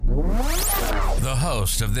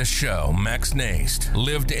host of this show, Max Nast,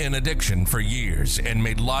 lived in addiction for years and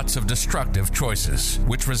made lots of destructive choices,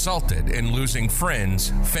 which resulted in losing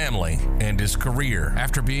friends, family, and his career.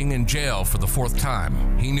 After being in jail for the fourth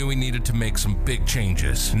time, he knew he needed to make some big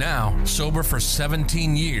changes. Now, sober for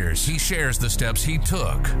 17 years, he shares the steps he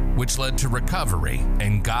took, which led to recovery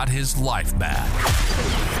and got his life back.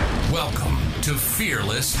 Welcome to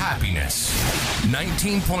Fearless Happiness.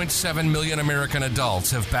 19.7 million American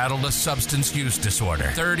adults have battled a substance use disorder.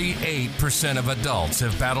 38% of adults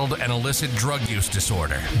have battled an illicit drug use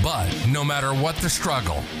disorder. But no matter what the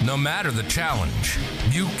struggle, no matter the challenge,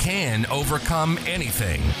 you can overcome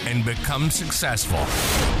anything and become successful.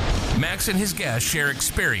 Max and his guests share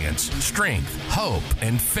experience, strength, hope,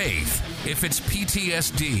 and faith. If it's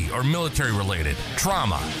PTSD or military-related,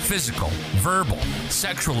 trauma, physical, verbal,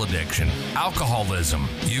 sexual addiction, alcoholism,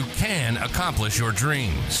 you can accomplish your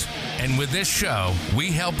dreams. And with this show, we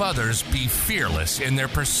help others be fearless in their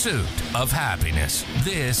pursuit of happiness.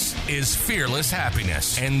 This is Fearless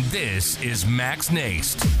Happiness, and this is Max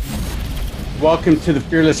Nast. Welcome to the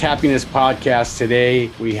Fearless Happiness Podcast.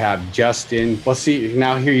 Today we have Justin. Well, see,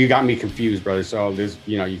 now here you got me confused, brother. So there's,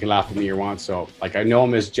 you can laugh at me you want. So like I know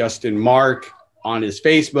him as Justin Mark on his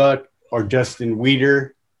Facebook or Justin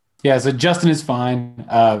Weeder. Yeah, so Justin is fine.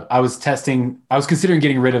 I was considering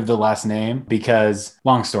getting rid of the last name because,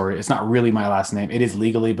 long story, it's not really my last name. It is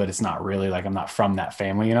legally, but it's not really, like I'm not from that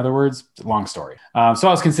family, in other words. Long story. So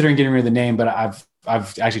I was considering getting rid of the name, but I've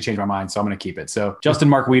actually changed my mind, so I'm going to keep it. So Justin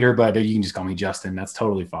Mark Weeder, but you can just call me Justin. That's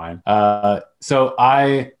totally fine. So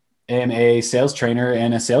I am a sales trainer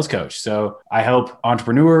and a sales coach. So I help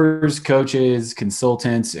entrepreneurs, coaches,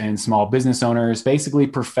 consultants, and small business owners basically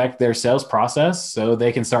perfect their sales process so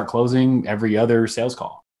they can start closing every other sales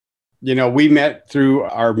call. We met through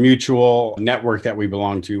our mutual network that we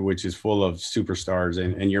belong to, which is full of superstars,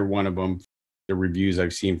 and you're one of them. The reviews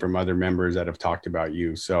I've seen from other members that have talked about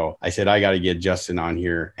you. So I said, I got to get Justin on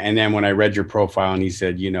here. And then when I read your profile and he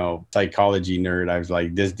said, psychology nerd, I was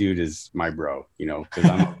like, this dude is my bro, because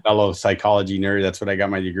I'm a fellow psychology nerd. That's what I got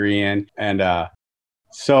my degree in. And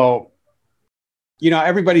so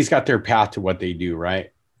everybody's got their path to what they do,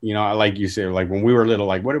 right? Like you said, like when we were little,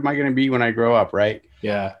 like, what am I going to be when I grow up, right?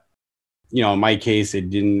 Yeah. In my case, it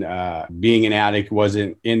didn't, being an addict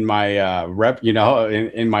wasn't in my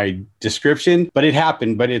in my description, but it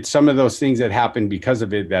happened. But it's some of those things that happened because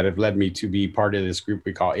of it that have led me to be part of this group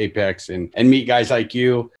we call Apex and meet guys like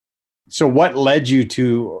you. So what led you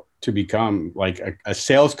to become like a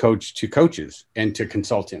sales coach to coaches and to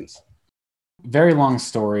consultants? Very long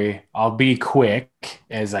story. I'll be quick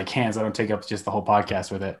as I can, so I don't take up just the whole podcast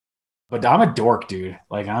with it. But I'm a dork, dude.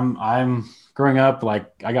 Like I'm growing up,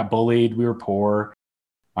 like I got bullied. We were poor.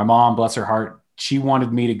 My mom, bless her heart, she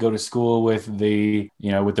wanted me to go to school with the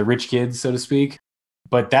rich kids, so to speak.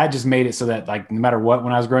 But that just made it so that like, no matter what,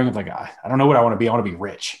 when I was growing up, like, I don't know what I want to be. I want to be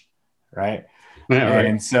rich. Right. Yeah, right.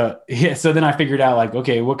 And so then I figured out like,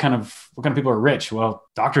 okay, what kind of people are rich? Well,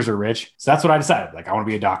 doctors are rich. So that's what I decided. Like, I want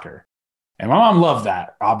to be a doctor. And my mom loved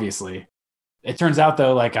that, obviously. It turns out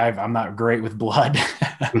though, like I'm not great with blood.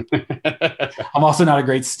 I'm also not a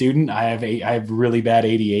great student. I have really bad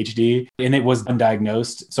ADHD and it was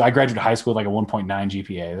undiagnosed. So I graduated high school with like a 1.9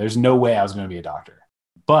 GPA. There's no way I was going to be a doctor.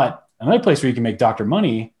 But another place where you can make doctor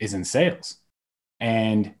money is in sales.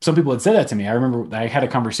 And some people had said that to me. I remember I had a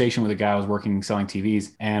conversation with a guy I was working selling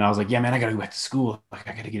TVs and I was like, yeah, man, I got to go back to school. Like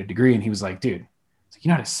I got to get a degree. And he was like, dude, you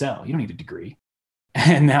know how to sell. You don't need a degree.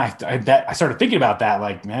 And then I started thinking about that,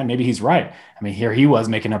 like, man, maybe he's right. I mean, here he was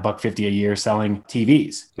making $150 a year selling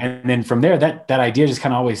TVs. And then from there, that idea just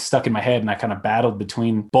kind of always stuck in my head. And I kind of battled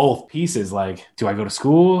between both pieces. Like, do I go to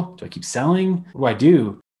school? Do I keep selling? What do I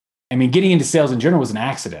do? I mean, getting into sales in general was an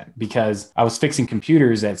accident because I was fixing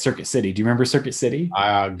computers at Circuit City. Do you remember Circuit City?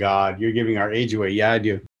 Oh, God, you're giving our age away. Yeah, I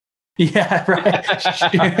do. Yeah,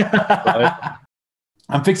 right.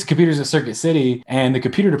 I'm fixing computers at Circuit City and the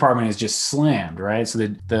computer department is just slammed, right? So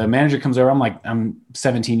the manager comes over. I'm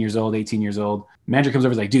 17 years old, 18 years old. Manager comes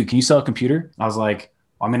over, is like, dude, can you sell a computer? I was like,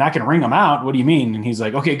 well, I mean, I can ring them out. What do you mean? And he's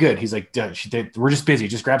like, okay, good. He's like, we're just busy.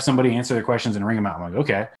 Just grab somebody, answer their questions and ring them out. I'm like,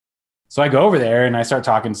 okay. So I go over there and I start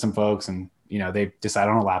talking to some folks and, they decide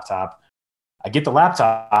on a laptop. I get the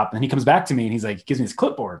laptop and he comes back to me and he's like, gives me his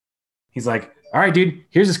clipboard. He's like, all right, dude,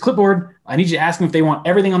 here's his clipboard. I need you to ask them if they want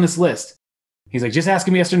everything on this list. He's like, just ask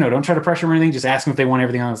him yes or no. Don't try to pressure him or anything. Just ask him if they want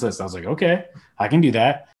everything on this list. I was like, okay, I can do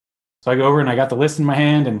that. So I go over and I got the list in my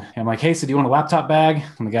hand and I'm like, hey, so do you want a laptop bag?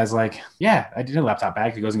 And the guy's like, yeah, I did a laptop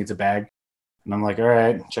bag. He goes and gets a bag. And I'm like, all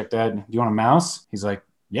right, check that. Do you want a mouse? He's like,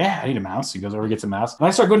 yeah, I need a mouse. He goes over, gets a mouse. And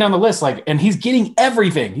I start going down the list, like, and he's getting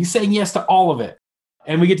everything. He's saying yes to all of it.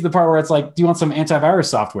 And we get to the part where it's like, do you want some antivirus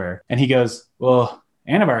software? And he goes, well,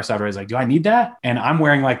 antivirus software. Is like, do I need that? And I'm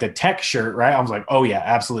wearing like the tech shirt, right? I was like, oh yeah,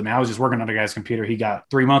 absolutely, man. I was just working on a guy's computer he got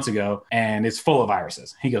 3 months ago and it's full of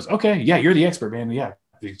viruses. He goes, okay, yeah, you're the expert, man. Yeah.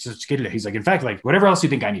 Just get it. He's like, in fact, like whatever else you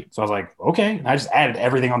think I need. So I was like, okay. And I just added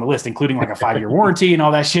everything on the list, including like a 5-year warranty and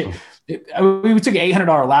all that shit. We took an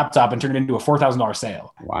 $800 laptop and turned it into a $4,000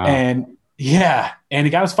 sale. Wow. And yeah. And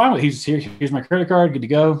the guy was fine with it. He's here. Here's my credit card. Good to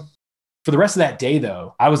go. For the rest of that day,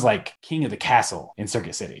 though, I was like king of the castle in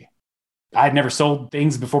Circuit City. I had never sold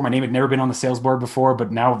things before. My name had never been on the sales board before,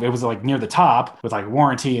 but now it was like near the top with like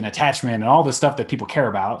warranty and attachment and all the stuff that people care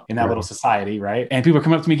about in that little society, right? And people are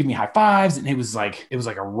coming up to me, giving me high fives. And it was like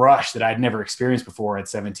a rush that I'd never experienced before at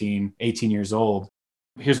 17, 18 years old.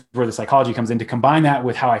 Here's where the psychology comes in. To combine that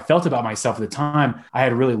with how I felt about myself at the time, I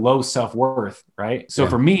had really low self-worth, right? So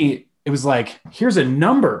for me, it was like, here's a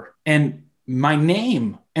number and my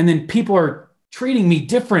name. And then people are treating me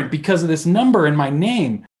different because of this number and my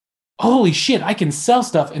name. Holy shit, I can sell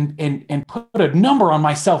stuff and put a number on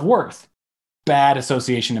my self-worth. Bad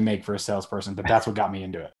association to make for a salesperson, but that's what got me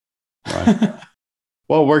into it. Right.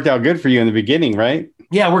 Well, it worked out good for you in the beginning, right?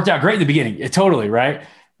 Yeah, it worked out great in the beginning. Totally, right?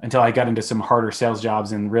 Until I got into some harder sales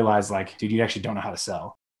jobs and realized like, dude, you actually don't know how to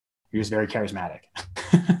sell. You're just very charismatic.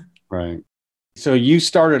 Right. So you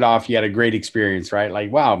started off, you had a great experience, right? Like,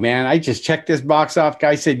 wow, man, I just checked this box off.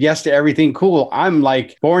 Guy said yes to everything. Cool. I'm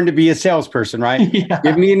like born to be a salesperson, right? Yeah.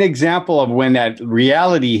 Give me an example of when that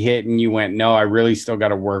reality hit and you went, no, I really still got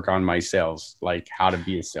to work on my sales, like how to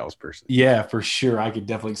be a salesperson. Yeah, for sure. I could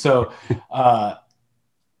definitely. So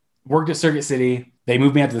worked at Circuit City. They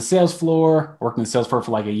moved me out to the sales floor, worked in the sales floor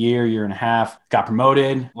for like a year and a half, got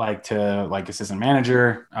promoted like to like assistant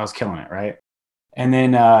manager. I was killing it, right? And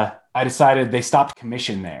then I decided they stopped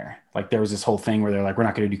commission there. Like there was this whole thing where they're like, we're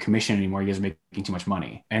not going to do commission anymore. You guys are making too much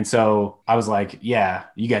money. And so I was like, yeah,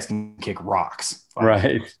 you guys can kick rocks. Like,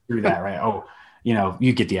 right. Through that, right? Oh,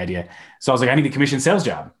 you get the idea. So I was like, I need a commission sales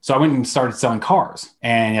job. So I went and started selling cars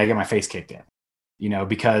and I got my face kicked in,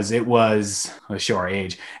 because it was, let's show our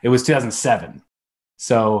age. It was 2007.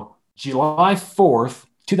 So July 4th,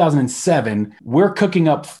 2007, we're cooking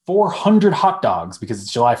up 400 hot dogs because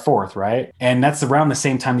it's July 4th, right? And that's around the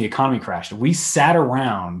same time the economy crashed. We sat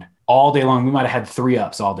around all day long. We might have had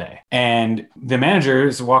 3-ups all day. And the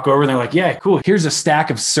managers walk over and they're like, yeah, cool. Here's a stack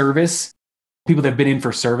of service, people that have been in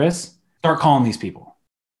for service. Start calling these people.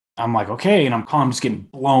 I'm like, okay. And I'm calling, I'm just getting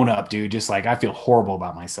blown up, dude. Just like, I feel horrible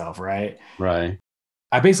about myself, right? Right.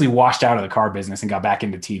 I basically washed out of the car business and got back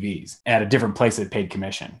into TVs at a different place that paid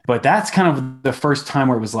commission. But that's kind of the first time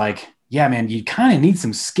where it was like, yeah, man, you kind of need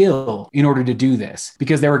some skill in order to do this,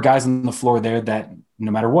 because there were guys on the floor there that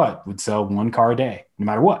no matter what would sell 1 car a day, no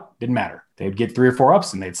matter what, didn't matter. They'd get 3 or 4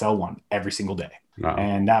 ups and they'd sell 1 every single day. Wow.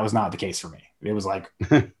 And that was not the case for me. It was like,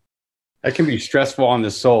 that can be stressful on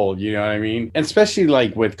the soul. You know what I mean? And especially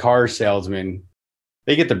like with car salesmen,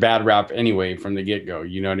 they get the bad rap anyway from the get-go.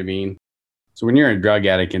 You know what I mean? So when you're a drug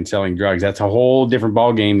addict and selling drugs, that's a whole different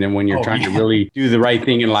ballgame than when you're trying to really do the right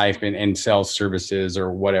thing in life and sell services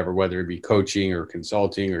or whatever, whether it be coaching or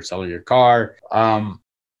consulting or selling your car.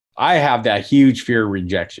 I have that huge fear of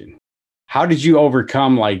rejection. How did you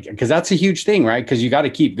overcome, because that's a huge thing, right? Because you got to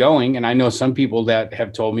keep going. And I know some people that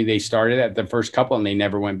have told me they started at the first couple and they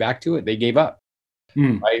never went back to it. They gave up.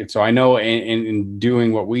 Right. So I know in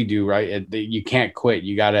doing what we do, right, you can't quit.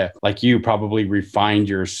 You got to, like you probably refined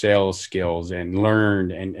your sales skills and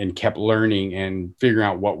learned and kept learning and figuring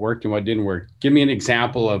out what worked and what didn't work. Give me an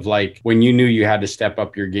example of like when you knew you had to step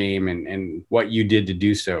up your game and what you did to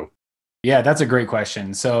do so. Yeah, that's a great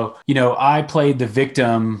question. So, I played the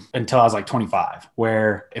victim until I was like 25,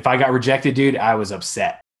 where if I got rejected, dude, I was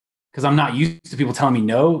upset because I'm not used to people telling me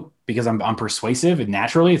no. Because I'm persuasive and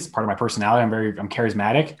naturally it's part of my personality. I'm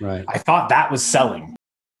charismatic. Right. I thought that was selling.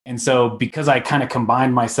 And so because I kind of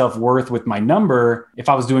combined my self-worth with my number, if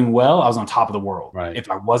I was doing well, I was on top of the world. Right. If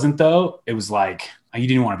I wasn't though, it was like, you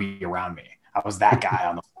didn't want to be around me. I was that guy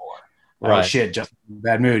on the floor. Right. Oh shit, just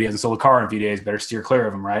bad mood. He hasn't sold a car in a few days. Better steer clear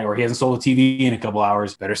of him. Right. Or he hasn't sold a TV in a couple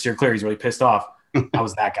hours. Better steer clear. He's really pissed off. I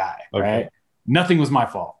was that guy. Okay. Right. Nothing was my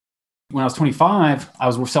fault. When I was 25, I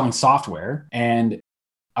was selling software and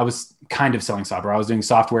I was kind of selling software. I was doing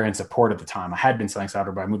software and support at the time. I had been selling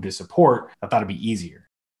software, but I moved to support. I thought it'd be easier.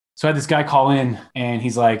 So I had this guy call in and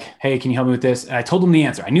he's like, hey, can you help me with this? And I told him the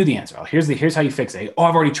answer. I knew the answer. Oh, here's how you fix it. Oh,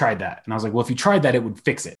 I've already tried that. And I was like, well, if you tried that, it would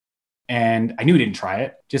fix it. And I knew he didn't try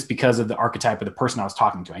it just because of the archetype of the person I was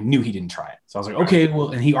talking to. I knew he didn't try it. So I was like, okay,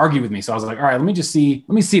 well, and he argued with me. So I was like, all right, let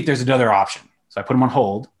me see if there's another option. So I put him on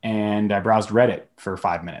hold and I browsed Reddit for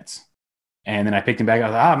 5 minutes. And then I picked him back. I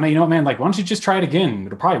was like, man, you know what, man? Like, why don't you just try it again?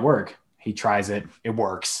 It'll probably work. He tries it. It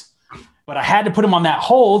works. But I had to put him on that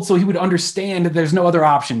hold so he would understand that there's no other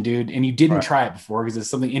option, dude. And you didn't try it before because it's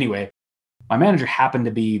something anyway. My manager happened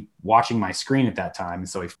to be watching my screen at that time. And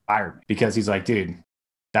so he fired me because he's like, dude,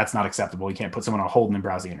 that's not acceptable. You can't put someone on hold and then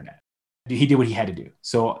browse the internet. He did what he had to do.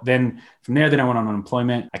 So then from there, I went on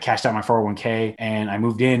unemployment. I cashed out my 401k and I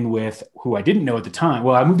moved in with who I didn't know at the time.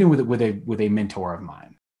 Well, I moved in with a mentor of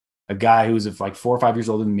mine, a guy who was like 4 or 5 years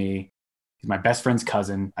older than me. He's my best friend's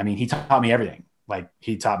cousin. I mean, he taught me everything. Like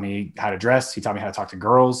he taught me how to dress. He taught me how to talk to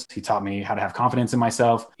girls. He taught me how to have confidence in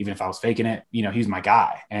myself, even if I was faking it. You know, he was my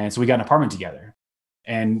guy. And so we got an apartment together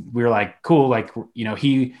and we were like, cool. Like, you know,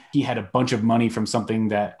 he had a bunch of money from something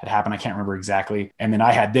that had happened. I can't remember exactly. And then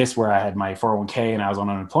I had this where I had my 401k and I was on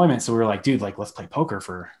unemployment. So we were like, dude, like, let's play poker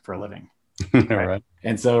for a living. Right.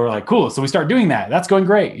 And so we're like, cool. So we start doing that. That's going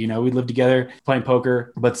great. You know, we live together playing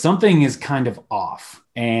poker, but something is kind of off.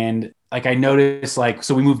 And like I noticed, like,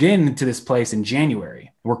 so we moved into this place in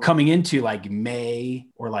January. We're coming into like May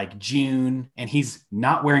or like June, and he's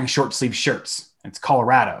not wearing short sleeve shirts. It's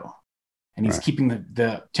Colorado. And he's keeping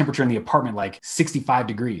the temperature in the apartment like 65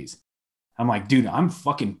 degrees. I'm like, dude, I'm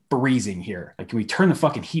fucking freezing here. Like, can we turn the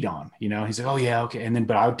fucking heat on? You know, he's like, oh yeah, okay. And then,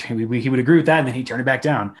 but he would agree with that. And then he'd turn it back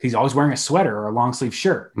down. He's always wearing a sweater or a long sleeve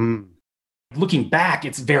shirt. Looking back,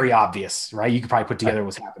 it's very obvious, right? You could probably put together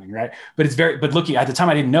what's happening, right? But looking at the time,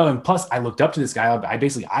 I didn't know. And plus I looked up to this guy. I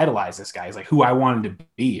basically idolized this guy. He's like who I wanted to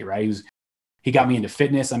be, right? He got me into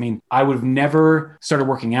fitness. I mean, I would have never started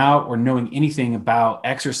working out or knowing anything about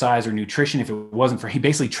exercise or nutrition if it wasn't for, he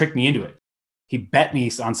basically tricked me into it. He bet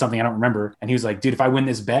me on something I don't remember. And he was like, dude, if I win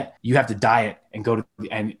this bet, you have to diet and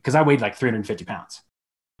because I weighed like 350 pounds.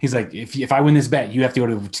 He's like, if I win this bet, you have to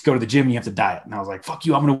go to the gym and you have to diet. And I was like, fuck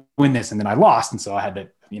you, I'm going to win this. And then I lost. And so I had to,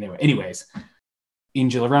 you know, anyways,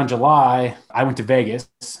 around July, I went to Vegas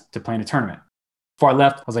to play in a tournament. Before I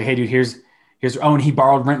left, I was like, hey dude, here's, and he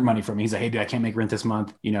borrowed rent money from me. He's like, hey dude, I can't make rent this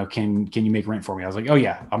month. You know, can you make rent for me? I was like, oh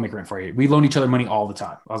yeah, I'll make rent for you. We loan each other money all the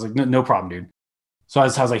time. I was like, no problem, dude. So I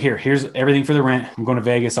was like, here's everything for the rent. I'm going to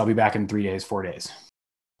Vegas. I'll be back in 4 days.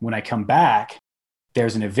 When I come back,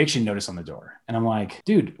 there's an eviction notice on the door. And I'm like,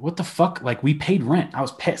 dude, what the fuck? Like, we paid rent. I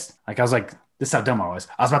was pissed. Like, I was like, this is how dumb I was.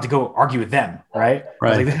 I was about to go argue with them. Right. I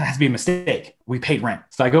was like, this has to be a mistake. We paid rent.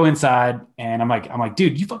 So I go inside and I'm like,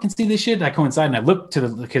 dude, you fucking see this shit? And I go inside and I look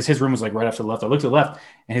because his room was like right off to the left. I looked to the left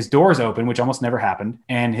and his door is open, which almost never happened.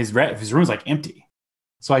 And his room is like empty.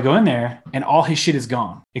 So I go in there and all his shit is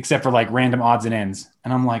gone except for like random odds and ends.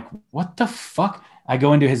 And I'm like, what the fuck? I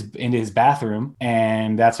go into his bathroom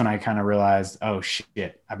and that's when I kind of realized, oh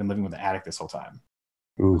shit, I've been living with an addict this whole time.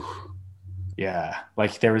 Oof. Yeah.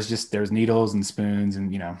 Like there was needles and spoons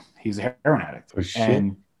and, you know, he was a heroin addict. Oh, shit.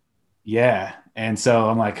 And yeah. And so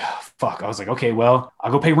I'm like, oh, fuck. I was like, okay, well,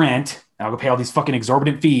 I'll go pay rent. And I'll go pay all these fucking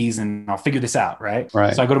exorbitant fees and I'll figure this out. Right.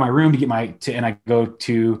 So I go to my room to get and I go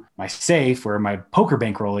to my safe where my poker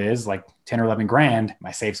bankroll is like 10 or 11 grand.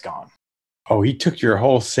 My safe's gone. Oh, he took your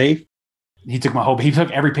whole safe? He took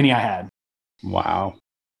every penny I had. Wow.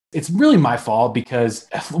 It's really my fault because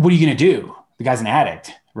what are you going to do? The guy's an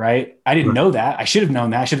addict, right? I didn't know that. I should have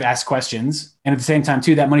known that. I should have asked questions. And at the same time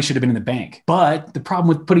too, that money should have been in the bank. But the problem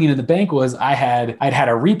with putting it in the bank was I'd had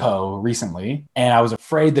a repo recently. And I was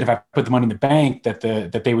afraid that if I put the money in the bank, that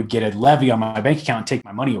they would get a levy on my bank account and take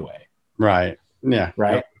my money away. Right. Yeah.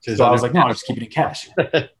 Right. So I was like, no, I'll just keep it in cash.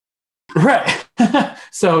 Right.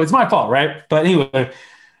 So it's my fault. Right. But anyway,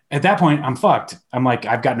 at that point, I'm fucked. I'm like,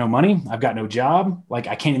 I've got no money. I've got no job. Like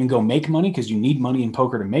I can't even go make money because you need money in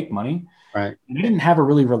poker to make money. Right. And I didn't have a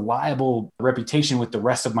really reliable reputation with the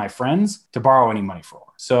rest of my friends to borrow any money for.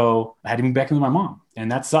 So I had to move back in with my mom. And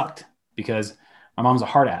that sucked because my mom's a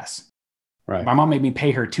hard ass. Right. My mom made me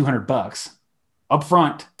pay her $200 up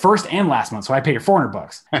front, first and last month. So I paid her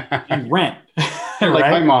 $400 and rent.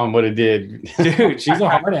 Like my mom would have did. Dude, she's a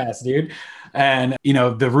hard ass, dude. And, you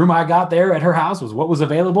know, the room I got there at her house was what was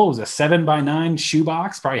available. It was a 7x9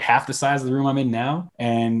 shoebox, probably half the size of the room I'm in now,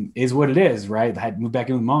 and is what it is, right? I had to move back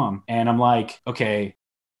in with mom. And I'm like, okay,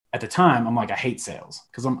 at the time, I'm like, I hate sales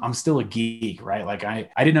because I'm still a geek, right? Like I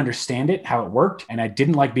didn't understand it, how it worked. And I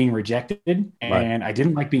didn't like being rejected and right. I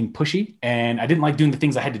didn't like being pushy and I didn't like doing the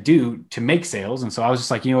things I had to do to make sales. And so I was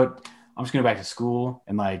just like, you know what? I'm just going to go back to school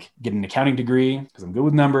and like get an accounting degree because I'm good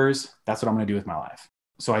with numbers. That's what I'm going to do with my life.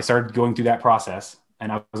 So I started going through that process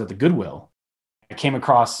and I was at the Goodwill.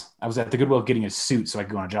 I was at the Goodwill getting a suit so I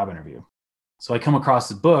could go on a job interview. So I come across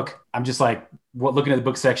the book. I'm just like, looking at the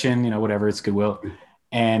book section, you know, whatever, it's Goodwill.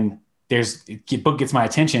 And the book gets my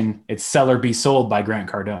attention. It's Sell or Be Sold by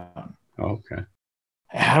Grant Cardone. Okay.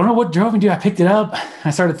 I don't know what drove me to. I picked it up.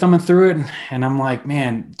 I started thumbing through it and I'm like,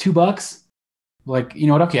 man, $2. like, you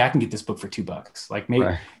know what? Okay, I can get this book for $2. Like maybe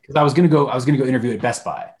Right. because I was gonna go interview at Best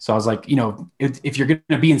Buy. So I was like, you know, if you're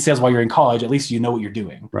gonna be in sales while you're in college, at least you know what you're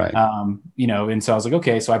doing. Right. You know, and so I was like,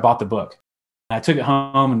 okay, so I bought the book. I took it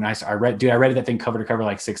home and I read that thing cover to cover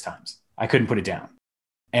like 6 times. I couldn't put it down.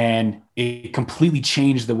 And it completely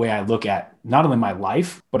changed the way I look at not only my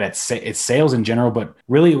life, but at it's sales in general. But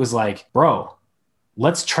really, it was like, bro,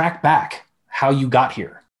 let's track back how you got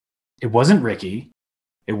here. It wasn't Ricky.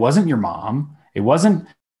 It wasn't your mom. It wasn't,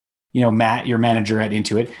 you know, Matt, your manager at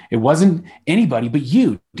Intuit. It wasn't anybody but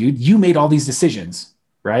you, dude. You made all these decisions,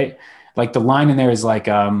 right? Like the line in there is like,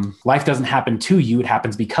 life doesn't happen to you. It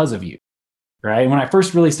happens because of you. Right. And when I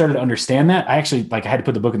first really started to understand that, I actually I had to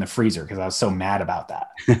put the book in the freezer because I was so mad about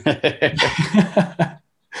that.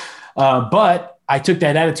 But I took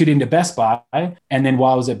that attitude into Best Buy. And then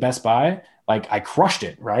while I was at Best Buy, like I crushed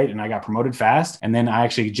it. Right. And I got promoted fast. And then I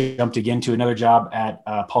actually jumped again to another job at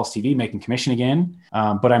Pulse TV, making commission again.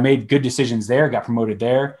 But I made good decisions there, got promoted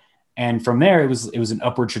there. And from there, it was an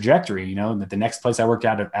upward trajectory, you know, that the next place I worked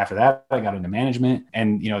out after that, I got into management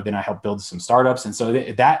and, you know, then I helped build some startups. And so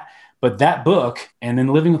but that book and then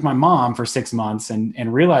living with my mom for 6 months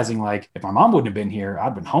and realizing like, if my mom wouldn't have been here,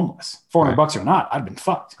 I'd been homeless. $400 or not, I'd been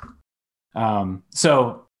fucked.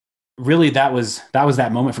 So really that was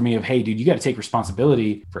that moment for me of, hey, dude, you got to take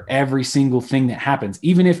responsibility for every single thing that happens.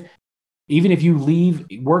 Even if you leave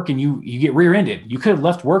work and you get rear-ended, you could have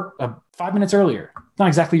left work 5 minutes earlier. It's not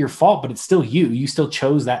exactly your fault, but it's still you. You still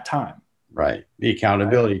chose that time. Right. The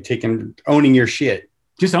accountability, owning your shit.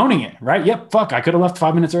 Just owning it, right? Yep. Fuck. I could have left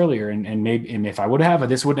 5 minutes earlier and if I would have,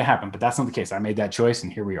 this wouldn't have happened, but that's not the case. I made that choice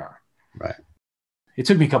and here we are. Right. It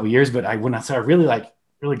took me a couple of years, but I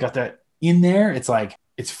really got that in there. It's like,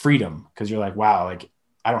 it's freedom. Cause you're like, wow, like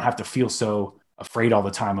I don't have to feel so afraid all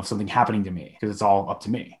the time of something happening to me because it's all up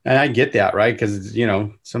to me. And I get that, right? Because, you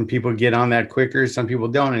know, some people get on that quicker, some people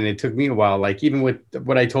don't. And it took me a while, like even with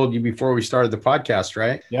what I told you before we started the podcast,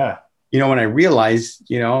 right? Yeah. You know, when I realized,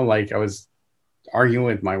 you know, like I was arguing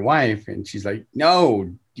with my wife and she's like,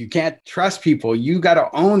 no, you can't trust people. You got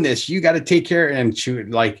to own this. You got to take care. And she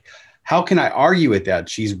would like, how can I argue with that?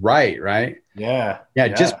 She's right. Right. Yeah.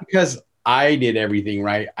 Just because I did everything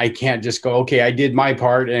right, I can't just go, okay, I did my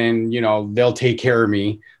part and, you know, they'll take care of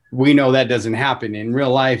me. We know that doesn't happen in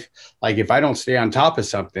real life. Like if I don't stay on top of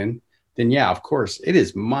something, then yeah, of course it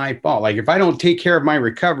is my fault. Like if I don't take care of my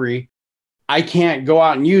recovery, I can't go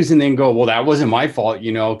out and use and then go, well, that wasn't my fault,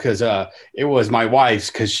 you know, because it was my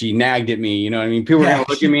wife's because she nagged at me. You know what I mean? People are going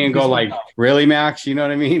to look at me and go like, really, Max? You know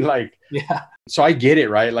what I mean? Like, yeah. So I get it,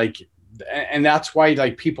 right? Like, and that's why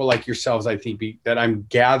like people like yourselves, I think that I'm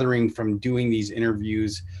gathering from doing these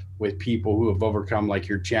interviews with people who have overcome like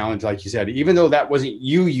your challenge. Like you said, even though that wasn't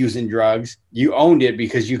you using drugs, you owned it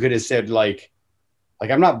because you could have said like,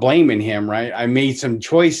 I'm not blaming him, right? I made some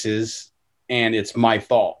choices and it's my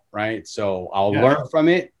fault. Right. So I'll learn from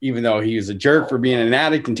it, even though he was a jerk for being an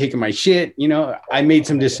addict and taking my shit. You know, I made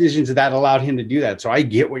some decisions that allowed him to do that. So I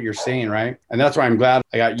get what you're saying. Right. And that's why I'm glad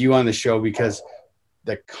I got you on the show, because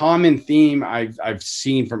the common theme I've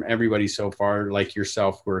seen from everybody so far, like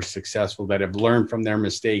yourself, who are successful, that have learned from their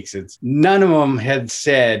mistakes, it's none of them had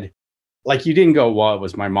said, like, you didn't go, well, it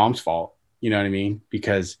was my mom's fault. You know what I mean?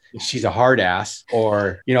 Because she's a hard ass,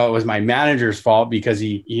 or, you know, it was my manager's fault because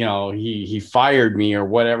he fired me or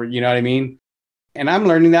whatever, you know what I mean? And I'm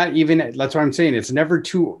learning that that's what I'm saying.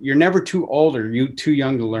 You're never too old or you too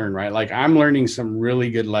young to learn, right? Like I'm learning some really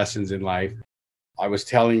good lessons in life. I was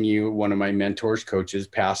telling you, one of my mentors, coaches,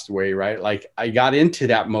 passed away, right? Like I got into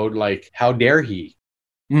that mode, like, how dare he?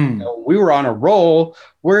 You know, we were on a roll.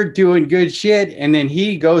 We're doing good shit. And then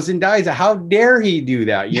he goes and dies. How dare he do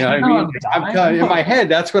that? You know what I mean? I'm telling you, in my head,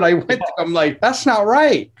 that's what I went to. I'm like, that's not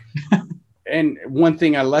right. And one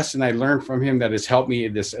thing I learned from him that has helped me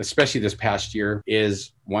especially this past year,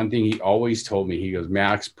 is one thing he always told me. He goes,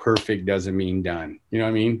 Max, perfect doesn't mean done. You know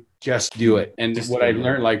what I mean? Just do it. And what I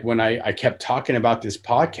learned, like when I kept talking about this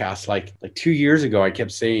podcast, like 2 years ago, I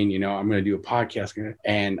kept saying, you know, I'm going to do a podcast,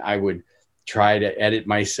 and I would try to edit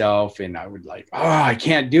myself and I would like, I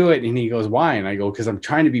can't do it. And he goes, why? And I go, because I'm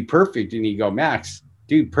trying to be perfect. And he go, Max,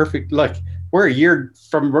 dude, perfect. Look, we're a year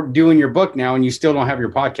from doing your book now and you still don't have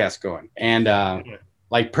your podcast going. And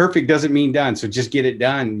like perfect doesn't mean done. So just get it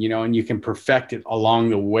done, you know, and you can perfect it along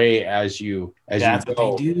the way as you go. That's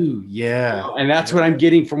what they do. Yeah. And that's what I'm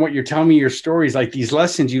getting from what you're telling me, your stories, like these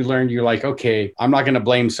lessons you learned. You're like, okay, I'm not going to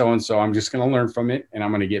blame so-and-so. I'm just going to learn from it and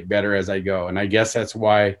I'm going to get better as I go. And I guess that's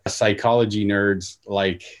why psychology nerds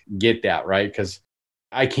like get that, right? Because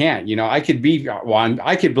I can't, I could be,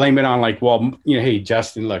 I could blame it on like, well, hey,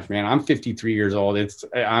 Justin, look, man, I'm 53 years old.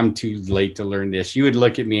 I'm too late to learn this. You would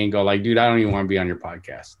look at me and go like, dude, I don't even want to be on your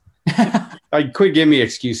podcast. I could give me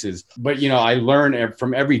excuses, but I learn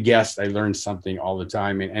from every guest. I learn something all the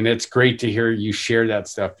time. And it's great to hear you share that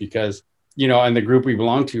stuff because, in the group we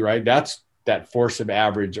belong to, right. That's that force of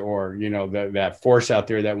average or, that force out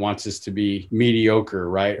there that wants us to be mediocre,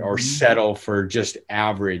 right. Or settle for just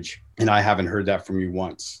average. And I haven't heard that from you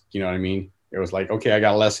once. You know what I mean? It was like, okay, I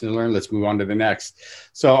got a lesson to learn. Let's move on to the next.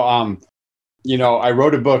 So, I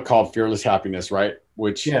wrote a book called Fearless Happiness, right?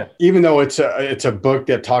 Which, even though it's a book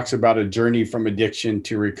that talks about a journey from addiction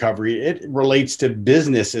to recovery, it relates to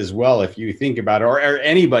business as well. If you think about it, or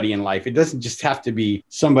anybody in life, it doesn't just have to be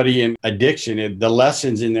somebody in addiction. The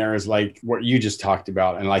lessons in there is like what you just talked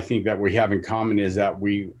about. And I think that we have in common is that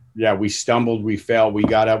we stumbled, we fell, we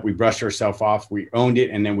got up, we brushed ourselves off, we owned it,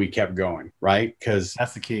 and then we kept going, right? Because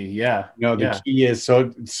that's the key. Yeah. The key is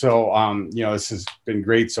so this has been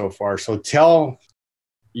great so far. So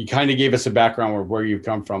you kind of gave us a background of where you've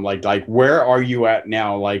come from. Like where are you at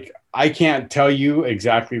now? Like, I can't tell you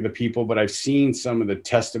exactly the people, but I've seen some of the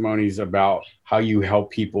testimonies about how you help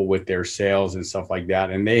people with their sales and stuff like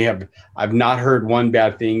that. And I've not heard one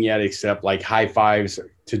bad thing yet, except like high fives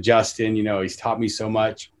to Justin. He's taught me so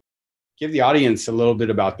much. Give the audience a little bit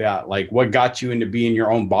about that. Like, what got you into being your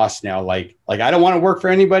own boss now? Like I don't want to work for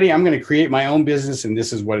anybody. I'm going to create my own business, and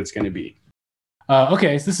this is what it's going to be.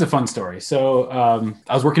 Okay, so this is a fun story. So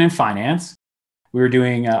I was working in finance. We were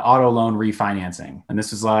doing auto loan refinancing. And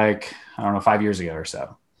this was like, 5 years ago or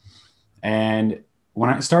so. And when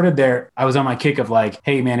I started there, I was on my kick of like,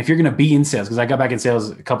 hey, man, if you're going to be in sales, because I got back in sales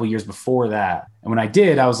a couple of years before that. And when I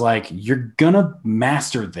did, I was like, you're going to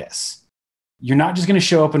master this. You're not just going to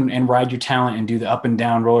show up and ride your talent and do the up and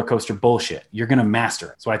down roller coaster bullshit. You're going to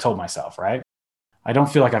master it. So I told myself, right? I don't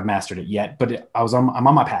feel like I've mastered it yet, but I'm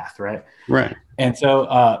on my path, right? Right. And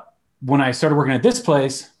so when I started working at this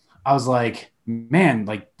place, I was like, man,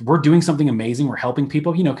 like we're doing something amazing. We're helping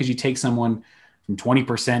people, because you take someone from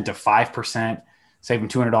 20% to 5%, save them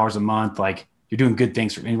 $200 a month. Like you're doing good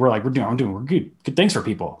things for me. We're like, we're doing good things for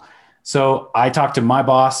people. So I talked to my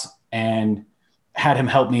boss and had him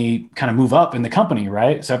help me kind of move up in the company,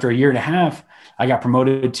 right? So after a year and a half, I got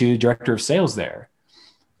promoted to director of sales there.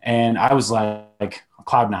 And I was like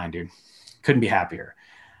cloud nine, dude. Couldn't be happier.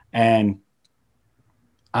 And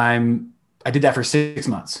I did that for 6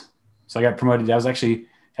 months. So I got promoted. That was actually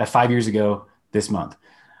 5 years ago this month.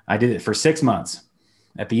 I did it for 6 months.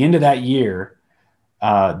 At the end of that year,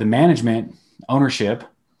 the management ownership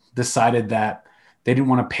decided that they didn't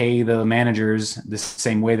want to pay the managers the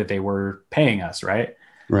same way that they were paying us. Right.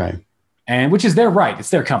 Right. And which is their right. It's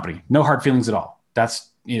their company. No hard feelings at all.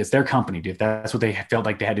 It's their company, dude. That's what they felt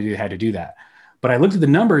like they had to do that. But I looked at the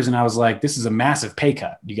numbers and I was like, this is a massive pay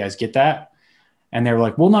cut. You guys get that? And they were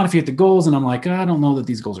like, well, not if you hit the goals. And I'm like, I don't know that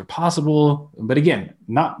these goals are possible. But again,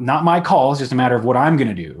 not my call. It's just a matter of what I'm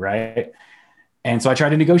going to do. Right. And so I tried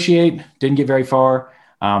to negotiate, didn't get very far.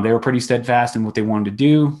 They were pretty steadfast in what they wanted to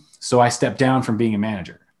do. So I stepped down from being a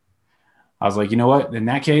manager. I was like, you know what? In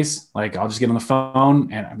that case, like, I'll just get on the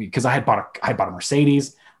phone. And because I had bought a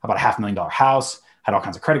Mercedes, I bought a $500,000 house, had all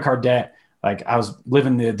kinds of credit card debt. Like I was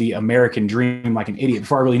living the American dream like an idiot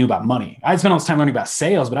before I really knew about money. I'd spent all this time learning about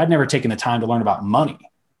sales, but I'd never taken the time to learn about money.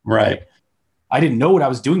 Right. I didn't know what I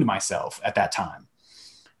was doing to myself at that time.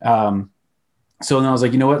 So then I was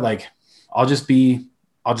like, you know what? Like, I'll just be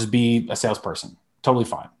a salesperson. Totally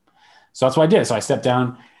fine. So that's what I did. So I stepped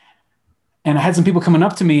down and I had some people coming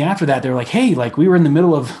up to me after that. They were like, hey, like we were in the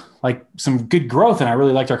middle of like some good growth and I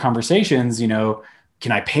really liked our conversations,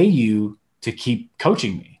 can I pay you to keep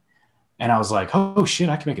coaching me? And I was like, oh shit,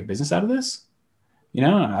 I can make a business out of this. I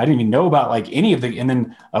didn't even know about like any of the, and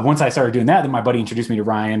then once I started doing that, then my buddy introduced me to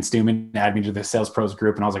Ryan Stewman, added me to the Sales Pros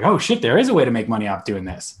group. And I was like, oh shit, there is a way to make money off doing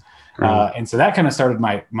this. Right. And so that kind of started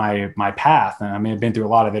my path. And I mean, I've been through a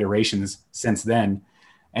lot of iterations since then.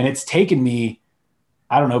 And it's taken me,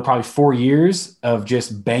 I don't know, probably 4 years of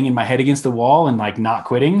just banging my head against the wall and like not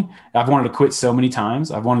quitting. I've wanted to quit so many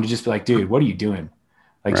times. I've wanted to just be like, dude, what are you doing?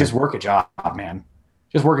 Like, just work a job, man.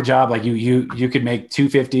 Just work a job. Like you could make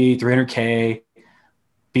 250, 300K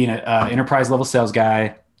being an enterprise level sales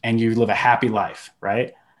guy and you live a happy life.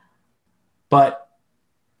 Right. But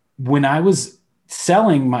when I was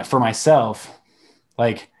selling for myself,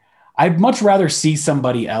 like I'd much rather see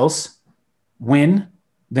somebody else win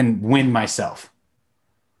than win myself.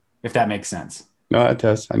 If that makes sense. No, it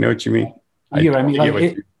does. I know what you mean. You know what I mean?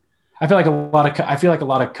 Like I feel like a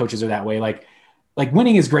lot of coaches are that way. Like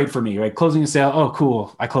winning is great for me, right? Closing a sale. Oh,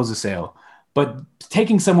 cool. I closed a sale. But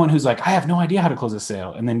taking someone who's like, I have no idea how to close a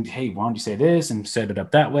sale. And then, hey, why don't you say this and set it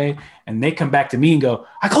up that way? And they come back to me and go,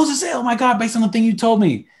 I closed a sale. Oh my God, based on the thing you told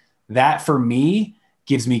me. That for me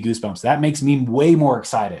gives me goosebumps. That makes me way more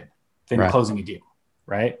excited than closing a deal.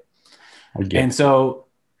 Right. And so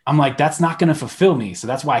I'm like, that's not going to fulfill me. So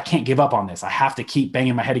that's why I can't give up on this. I have to keep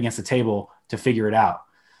banging my head against the table to figure it out.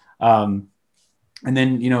 And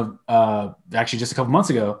then, actually just a couple months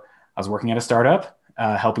ago, I was working at a startup,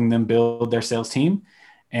 helping them build their sales team.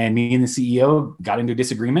 And me and the CEO got into a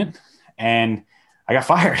disagreement and I got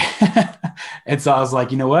fired. And so I was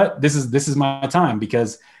like, you know what, this is my time,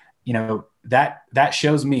 because, that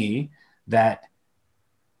shows me that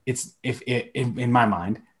in my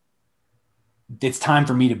mind, it's time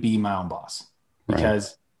for me to be my own boss,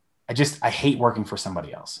 because I hate working for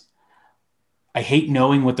somebody else. I hate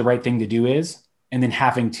knowing what the right thing to do is and then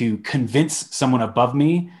having to convince someone above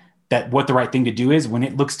me that what the right thing to do is when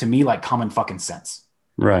it looks to me like common fucking sense.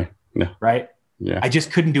 Right. Yeah. Right. Yeah. I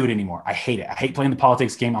just couldn't do it anymore. I hate it. I hate playing the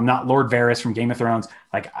politics game. I'm not Lord Varys from Game of Thrones.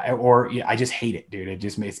 I just hate it, dude.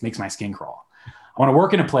 It makes my skin crawl. I want to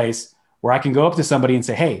work in a place where I can go up to somebody and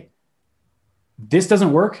say, hey, this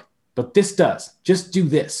doesn't work, but this does. Just do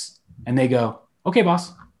this. And they go, okay,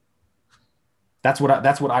 boss. That's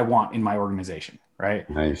what I want in my organization. Right.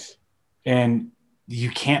 Nice. And you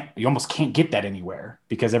almost can't get that anywhere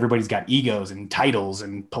because everybody's got egos and titles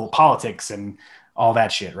and politics and all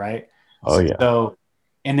that shit. Right. Oh yeah. So,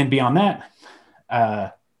 and then beyond that,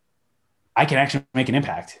 I can actually make an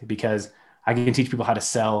impact because I can teach people how to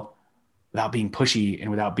sell without being pushy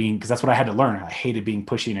and because that's what I had to learn. I hated being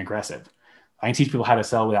pushy and aggressive. I can teach people how to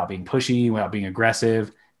sell without being pushy, without being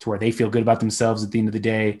aggressive, to where they feel good about themselves at the end of the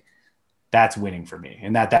day. That's winning for me.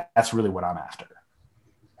 And that's really what I'm after.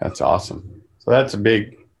 That's awesome. So that's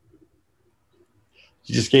you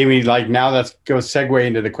just gave me now let's go segue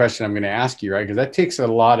into the question I'm going to ask you, right? Because that takes a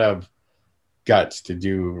lot of guts to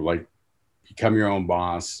do, become your own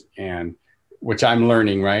boss, and which I'm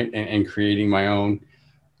learning, right? And creating my own.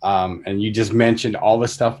 And you just mentioned all the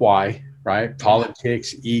stuff. Why, right?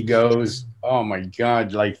 Politics, egos. Oh my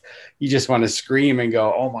God. You just want to scream and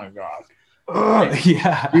go, oh my God.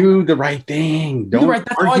 Yeah. Do the right thing. That's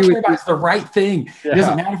all I care about is the right thing. Yeah. It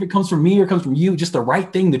doesn't matter if it comes from me or comes from you, just the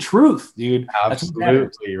right thing, the truth, dude.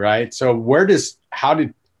 Absolutely. Right. So how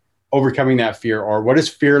did overcoming that fear, or what does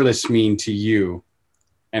fearless mean to you?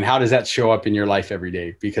 And how does that show up in your life every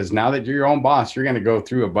day? Because now that you're your own boss, you're going to go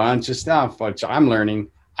through a bunch of stuff, which I'm learning.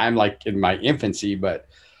 I'm in my infancy, but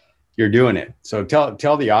you're doing it. So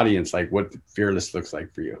tell the audience what fearless looks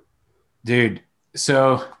like for you. Dude.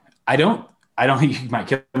 So I don't think you might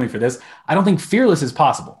kill me for this. I don't think fearless is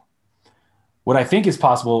possible. What I think is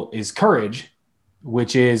possible is courage,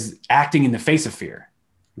 which is acting in the face of fear.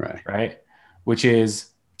 Right. Which is,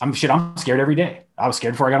 I'm scared every day. I was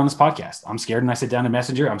scared before I got on this podcast. I'm scared when I sit down in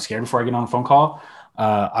Messenger. I'm scared before I get on a phone call.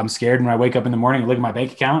 I'm scared when I wake up in the morning and look at my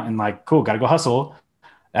bank account and cool, got to go hustle.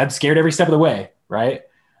 I'm scared every step of the way. Right.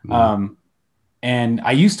 Mm-hmm. And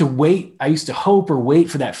I used to hope or wait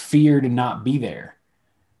for that fear to not be there.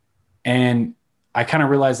 And I kind of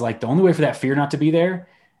realized the only way for that fear not to be there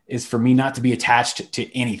is for me not to be attached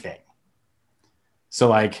to anything.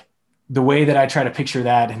 So the way that I try to picture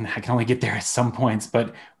that, and I can only get there at some points,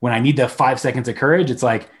 but when I need the 5 seconds of courage, it's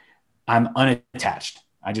I'm unattached.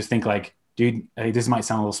 I just think dude, this might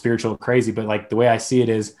sound a little spiritual, crazy, but the way I see it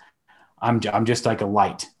is I'm just a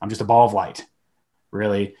light. I'm just a ball of light,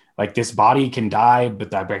 really. This body can die,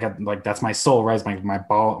 but that's my soul, right? It's my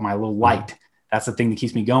ball, my little light. That's the thing that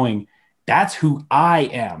keeps me going. That's who I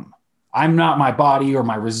am. I'm not my body or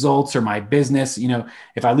my results or my business.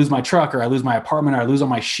 If I lose my truck or I lose my apartment or I lose all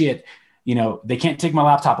my shit, they can't take my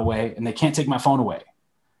laptop away and they can't take my phone away.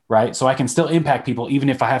 Right. So I can still impact people, even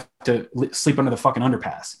if I have to sleep under the fucking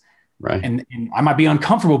underpass. Right. And I might be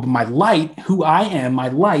uncomfortable, but my light, who I am, my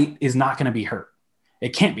light is not going to be hurt. It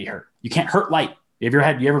can't be hurt. You can't hurt light. You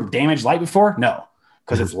ever damaged light before? No,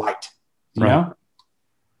 because it's light. You know?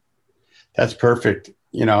 That's perfect.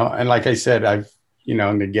 And like I said, I've,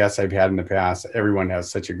 and the guests I've had in the past, everyone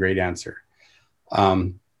has such a great answer.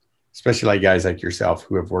 Especially guys like yourself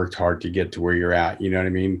who have worked hard to get to where you're at. You know what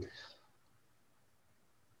I mean?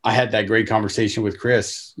 I had that great conversation with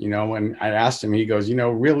Chris, when I asked him, he goes,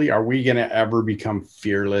 really, are we going to ever become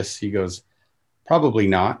fearless? He goes, probably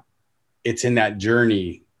not. It's in that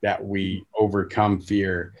journey that we overcome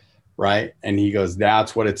fear. Right. And he goes,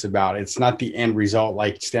 that's what it's about. It's not the end result,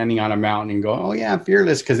 standing on a mountain and going, oh yeah, I'm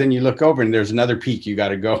fearless. Cause then you look over and there's another peak you got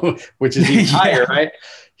to go, which is even higher. Right.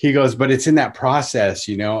 he goes, but it's in that process,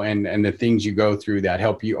 and the things you go through that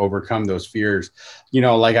help you overcome those fears.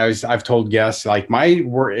 Like I've told guests, like mine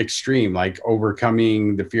were extreme, like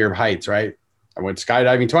overcoming the fear of heights, right? I went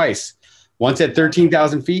skydiving twice, once at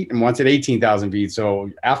 13,000 feet and once at 18,000 feet. So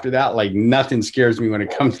after that, like nothing scares me when it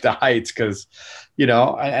comes to heights. Cause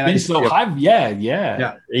I so high.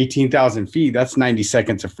 Yeah. 18,000 feet. That's 90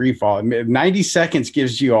 seconds of free fall. 90 seconds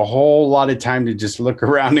gives you a whole lot of time to just look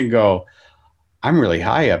around and go, I'm really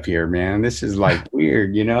high up here, man. This is like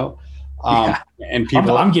weird, and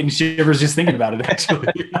people, I'm getting shivers just thinking about it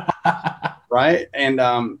actually. Right.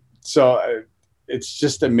 And so it's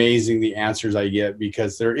just amazing the answers I get,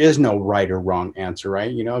 because there is no right or wrong answer,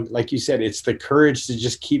 right? Like you said, it's the courage to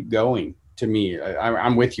just keep going. To me,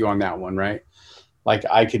 I'm with you on that one, right? Like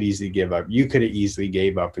I could easily give up. You could have easily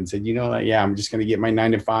gave up and said, I'm just going to get my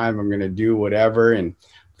 9 to 5. I'm going to do whatever and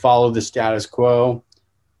follow the status quo.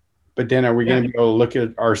 But then are we going to be able to look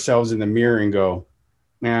at ourselves in the mirror and go,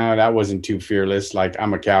 nah, that wasn't too fearless. Like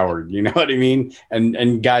I'm a coward. You know what I mean?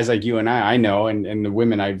 And guys like you and I know, and the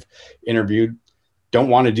women I've interviewed don't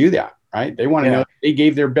want to do that, right? They want to know they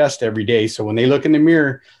gave their best every day. So when they look in the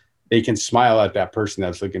mirror, they can smile at that person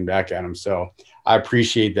that's looking back at them. So I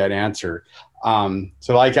appreciate that answer.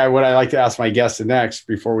 So what I like to ask my guests next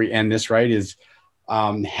before we end this, right, is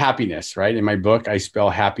happiness, right? In my book, I spell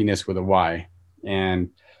happiness with a Y.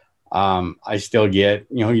 And I still get,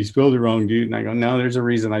 you spelled it wrong, dude. And I go, no, there's a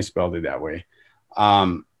reason I spelled it that way.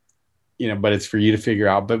 But it's for you to figure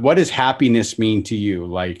out. But what does happiness mean to you?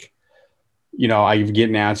 Like, I've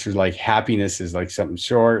getting answers like happiness is like something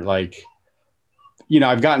short. Like,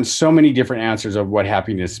 I've gotten so many different answers of what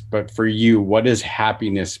happiness, but for you, what does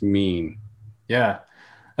happiness mean? Yeah,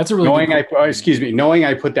 that's a really knowing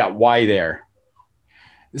I put that Y there.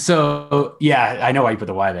 So yeah, I know why you put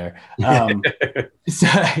the Y there. And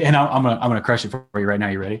I'm gonna crush it for you right now.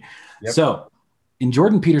 You ready? Yep. So in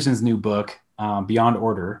Jordan Peterson's new book, Beyond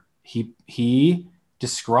Order, he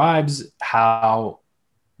describes how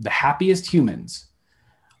the happiest humans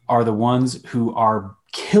are the ones who are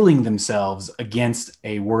killing themselves against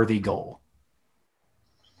a worthy goal.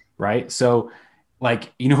 Right. So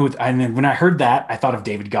like, and then when I heard that, I thought of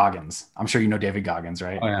David Goggins. I'm sure you know David Goggins,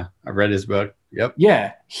 right? Oh yeah. I've read his book. Yep.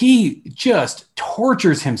 Yeah. He just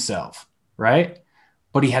tortures himself. Right.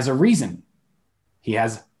 But he has a reason. He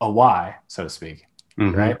has a why, so to speak.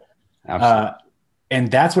 Mm-hmm. Right. Absolutely. And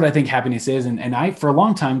that's what I think happiness is. And I, for a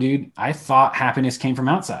long time, dude, I thought happiness came from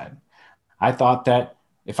outside. I thought that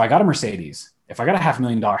if I got a Mercedes, if I got a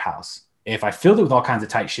 $500,000 house, if I filled it with all kinds of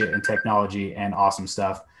tight shit and technology and awesome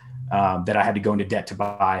stuff that I had to go into debt to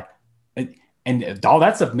buy, and all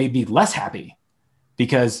that stuff made me less happy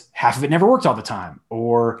because half of it never worked all the time.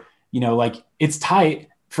 Or, like it's tight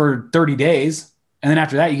for 30 days. And then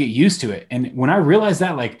after that, you get used to it. And when I realized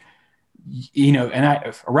that,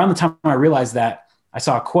 around the time I realized that, I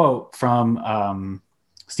saw a quote from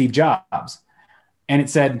Steve Jobs, and it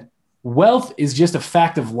said, "Wealth is just a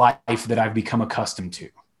fact of life that I've become accustomed to."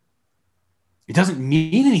 It doesn't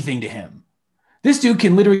mean anything to him. This dude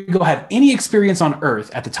can literally go have any experience on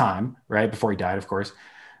earth at the time, right? Before he died, of course.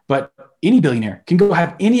 But any billionaire can go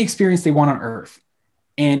have any experience they want on earth,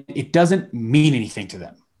 and it doesn't mean anything to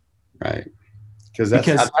them. Right. Because that's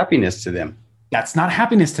not happiness to them. That's not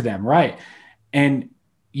happiness to them, right? And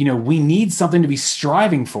we need something to be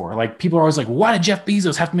striving for. Like people are always like, why did Jeff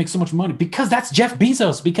Bezos have to make so much money? Because that's Jeff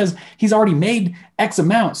Bezos, because he's already made X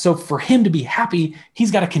amount. So for him to be happy, he's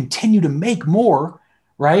got to continue to make more,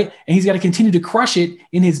 right? And he's got to continue to crush it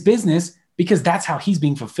in his business because that's how he's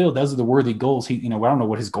being fulfilled. Those are the worthy goals. I don't know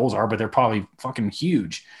what his goals are, but they're probably fucking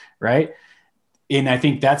huge, right? And I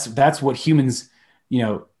think that's what humans,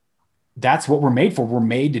 that's what we're made for. We're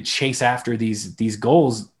made to chase after these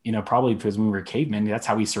goals, probably because when we were cavemen, that's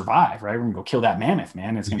how we survive, right? We're gonna go kill that mammoth,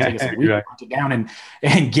 man. It's gonna take us a week to hunt it down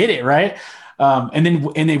and get it, right? And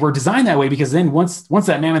they were designed that way because then once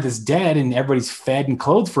that mammoth is dead and everybody's fed and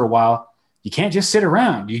clothed for a while, you can't just sit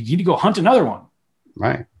around. You need to go hunt another one.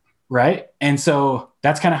 Right. Right. And so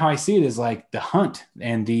that's kind of how I see it, is like the hunt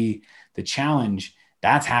and the challenge.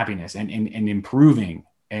 That's happiness and improving.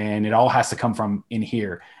 And it all has to come from in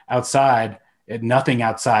here. Outside, nothing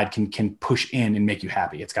outside can push in and make you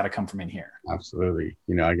happy. It's got to come from in here. Absolutely.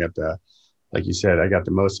 I got like you said, I got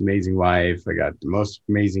the most amazing wife. I got the most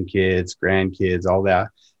amazing kids, grandkids, all that.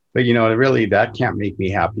 But, really that can't make me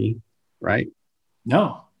happy. Right.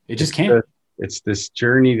 No, it just can't. It's this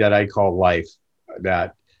journey that I call life,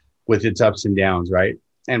 that with its ups and downs. Right.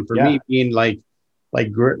 And for me being like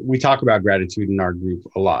we talk about gratitude in our group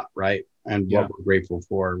a lot. Right. And what we're grateful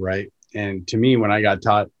for. Right. And to me, when I got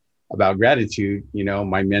taught about gratitude,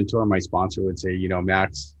 my mentor, my sponsor would say,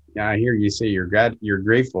 Max, yeah, I hear you say you're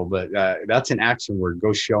grateful, but that's an action word.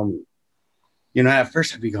 Go show me. At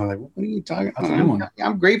first I'd be going like, what are you talking about?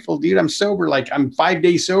 I'm grateful, dude. I'm sober. Like I'm 5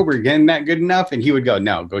 days sober. Again, that good enough? And he would go,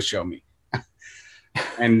 no, go show me.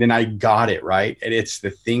 And then I got it, right? And it's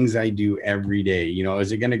the things I do every day.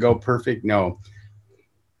 Is it going to go perfect? No.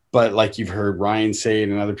 But like you've heard Ryan say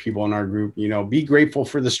and other people in our group, be grateful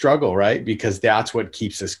for the struggle, right? Because that's what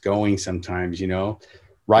keeps us going sometimes, right?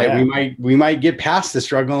 Yeah. We might get past the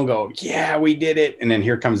struggle and go, yeah, we did it. And then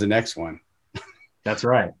here comes the next one. That's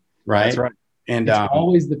right. Right. That's right. And it's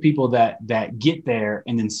always the people that get there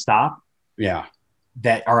and then stop. Yeah.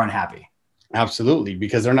 That are unhappy. Absolutely.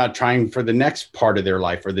 Because they're not trying for the next part of their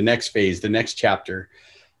life or the next phase, the next chapter.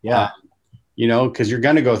 Yeah. Because you're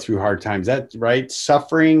going to go through hard times. That's right.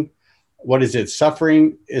 Suffering. What is it?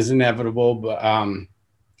 Suffering is inevitable, but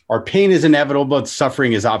or pain is inevitable, but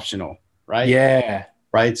suffering is optional. Right. Yeah.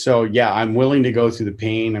 Right. So yeah, I'm willing to go through the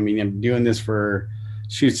pain. I mean, I'm doing this for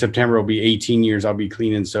September will be 18 years. I'll be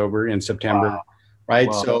clean and sober in September. Wow. Right.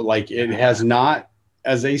 Wow. So like it has not,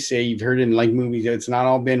 as they say, you've heard in like movies, it's not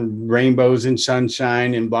all been rainbows and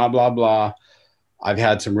sunshine and blah, blah, blah. I've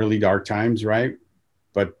had some really dark times. Right.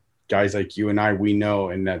 But guys like you and I, we know,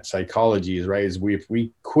 and that psychology is right. If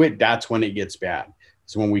we quit, that's when it gets bad.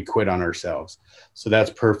 It's when we quit on ourselves. So that's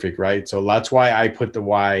perfect. Right. So that's why I put the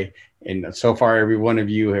why. And so far, every one of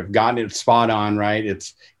you have gotten it spot on. Right.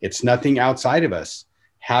 It's nothing outside of us.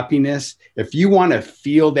 Happiness. If you want to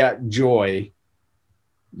feel that joy,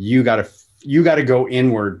 you got to go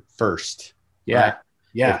inward first. Yeah. Right?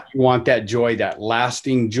 Yeah. If you want that joy, that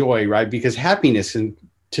lasting joy, right? Because happiness, and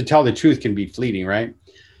to tell the truth, can be fleeting, right?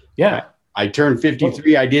 Yeah. I turned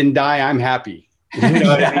 53. I didn't die. I'm happy. You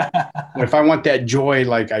know what I mean? If I want that joy,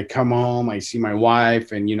 like I come home, I see my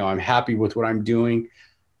wife and, I'm happy with what I'm doing.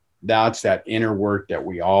 That's that inner work that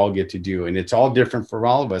we all get to do. And it's all different for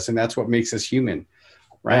all of us. And that's what makes us human.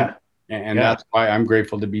 Right. Yeah. And that's why I'm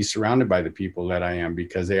grateful to be surrounded by the people that I am,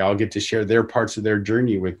 because they all get to share their parts of their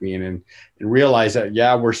journey with me and realize that,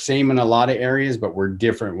 yeah, we're same in a lot of areas, but we're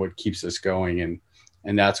different. What keeps us going.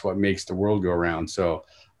 And that's what makes the world go around. So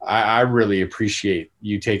I really appreciate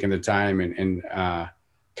you taking the time and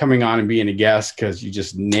coming on and being a guest, because you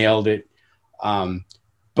just nailed it.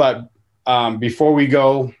 But before we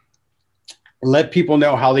go, let people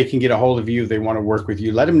know how they can get a hold of you if they want to work with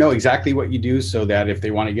you. Let them know exactly what you do so that if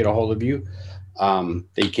they want to get a hold of you,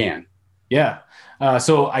 they can. Yeah.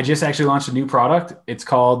 So I just actually launched a new product. It's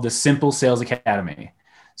called the Simple Sales Academy.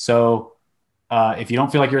 So if you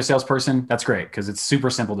don't feel like you're a salesperson, that's great, because it's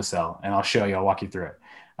super simple to sell. And I'll walk you through it.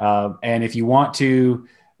 And if you want to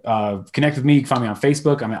connect with me, you can find me on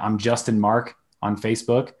Facebook. I'm Justin Mark on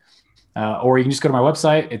Facebook. Or you can just go to my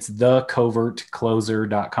website. It's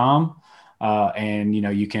thecovertcloser.com. And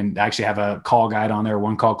you can actually have a call guide on there,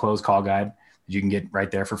 one call close call guide that you can get right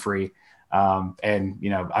there for free. And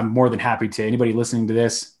I'm more than happy to anybody listening to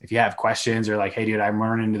this. If you have questions or like, hey dude, I'm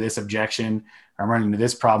running into this objection, or I'm running into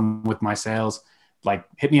this problem with my sales, like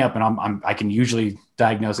hit me up and I can usually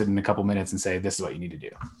diagnose it in a couple minutes and say, this is what you need to do.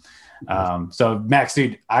 So Max,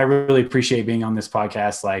 dude, I really appreciate being on this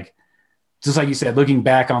podcast. Like, just like you said, looking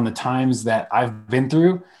back on the times that I've been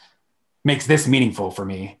through makes this meaningful for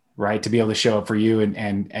me. Right. To be able to show up for you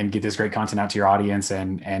and get this great content out to your audience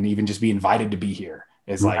and even just be invited to be here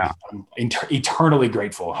is like, I'm eternally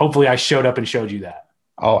grateful. Hopefully I showed up and showed you that.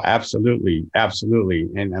 Oh, absolutely. Absolutely.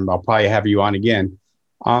 And I'll probably have you on again.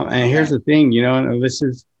 And here's the thing, this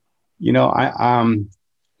is, one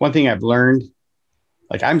thing I've learned,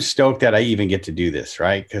 like, I'm stoked that I even get to do this.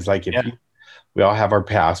 Right. Cause like, we all have our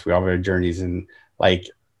past, we all have our journeys. And like,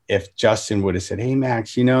 if Justin would have said, hey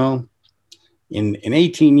Max, in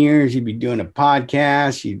 18 years, you'd be doing a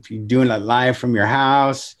podcast, you'd be doing it live from your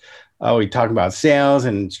house. We talk about sales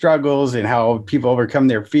and struggles and how people overcome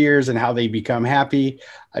their fears and how they become happy.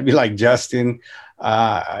 I'd be like, Justin,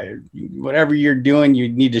 whatever you're doing, you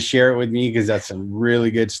need to share it with me, because that's some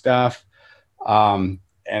really good stuff. And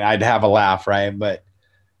I'd have a laugh, right? But,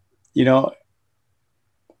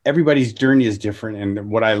 everybody's journey is different. And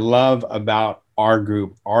what I love about our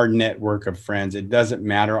group, our network of friends, it doesn't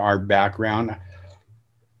matter our background.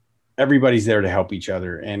 Everybody's there to help each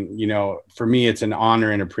other. And, for me, it's an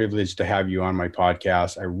honor and a privilege to have you on my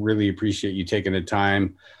podcast. I really appreciate you taking the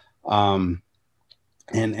time and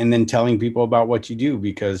then telling people about what you do,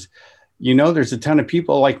 because, there's a ton of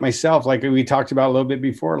people like myself, like we talked about a little bit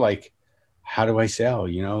before, like how do I sell?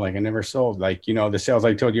 You know, like I never sold. Like, you know, the sales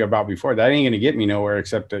I told you about before, that ain't going to get me nowhere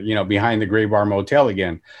except, you know, behind the Gray Bar Motel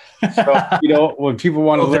again. So, you know, when people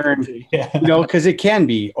want to learn, you know, because it can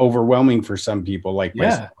be overwhelming for some people like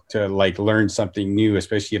myself to like learn something new,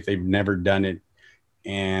 especially if they've never done it.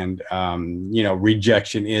 And, you know,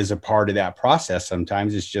 rejection is a part of that process.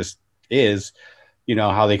 Sometimes it's just is, you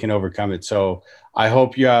know, how they can overcome it. So I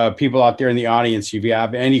hope you people out there in the audience, if you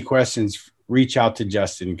have any questions, reach out to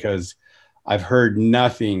Justin, because I've heard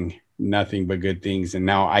nothing but good things. And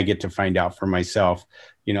now I get to find out for myself.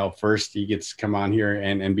 You know, first he gets to come on here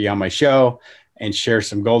and be on my show and share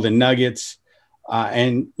some golden nuggets.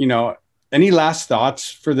 And, you know, any last thoughts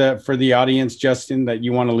for the audience, Justin, that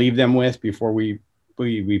you want to leave them with before we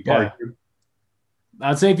part? Yeah.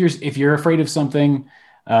 I'd say if you're afraid of something,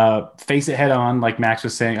 face it head on, like Max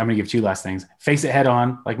was saying. I'm going to give two last things. Face it head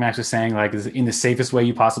on, like Max was saying, like in the safest way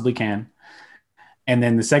you possibly can. And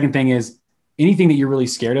then the second thing is, anything that you're really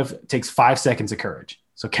scared of takes 5 seconds of courage.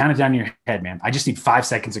 So count it down in your head, man. I just need 5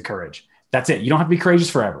 seconds of courage. That's it. You don't have to be courageous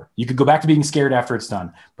forever. You could go back to being scared after it's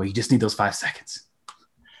done, but you just need those 5 seconds.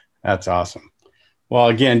 That's awesome. Well,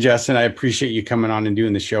 again, Justin, I appreciate you coming on and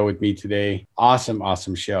doing the show with me today.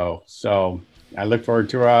 Awesome show. So I look forward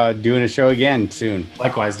to doing a show again soon.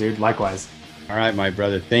 Likewise, dude. Likewise. All right, my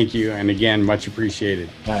brother. Thank you. And again, much appreciated.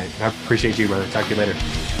 All right. I appreciate you, brother. Talk to you later.